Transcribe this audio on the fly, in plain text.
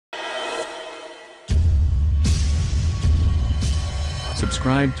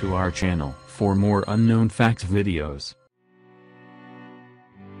Subscribe to our channel for more unknown fact videos.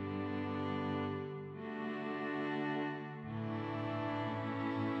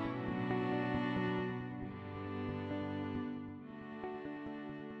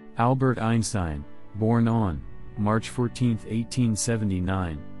 Albert Einstein, born on March 14,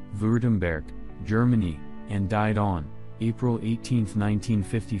 1879, Württemberg, Germany, and died on April 18,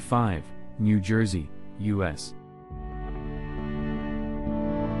 1955, New Jersey, U.S.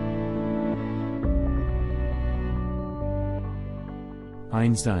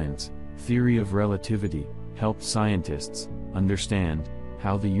 Einstein's theory of relativity helped scientists understand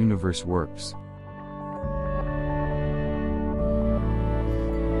how the universe works.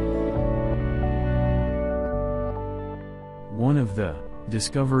 One of the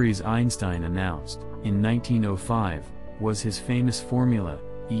discoveries Einstein announced in 1905 was his famous formula,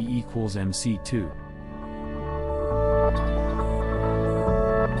 E = mc2.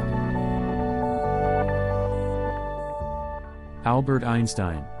 Albert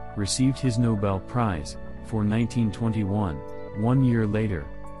Einstein received his Nobel Prize for 1921, 1 year later,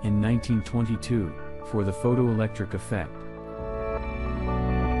 in 1922, for the photoelectric effect.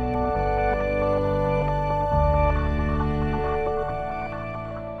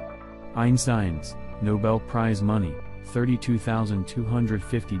 Einstein's Nobel Prize money,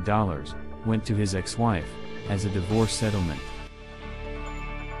 $32,250, went to his ex-wife, as a divorce settlement.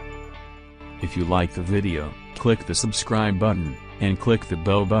 If you like the video, click the subscribe button, and click the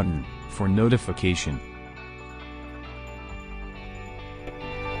bell button, for notification.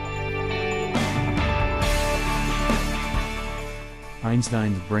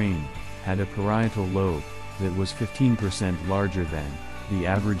 Einstein's brain had a parietal lobe that was 15% larger than the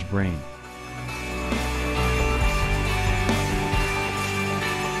average brain.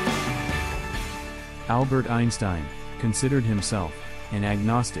 Albert Einstein considered himself an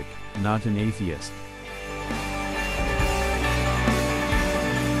agnostic, not an atheist.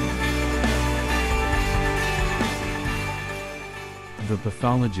 The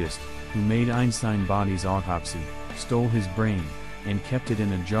pathologist who made Einstein's body's autopsy stole his brain and kept it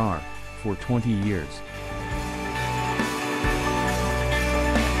in a jar for 20 years.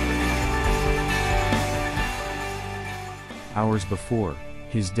 Hours before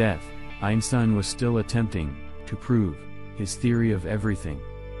his death, Einstein was still attempting to prove his theory of everything.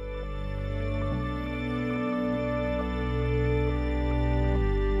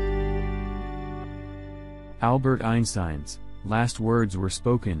 Albert Einstein's last words were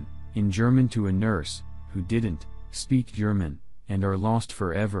spoken in German to a nurse who didn't speak German and are lost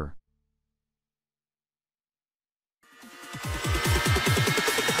forever.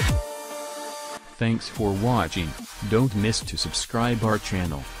 Thanks for watching. Don't miss to subscribe our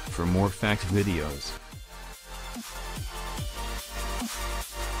channel for more fact videos.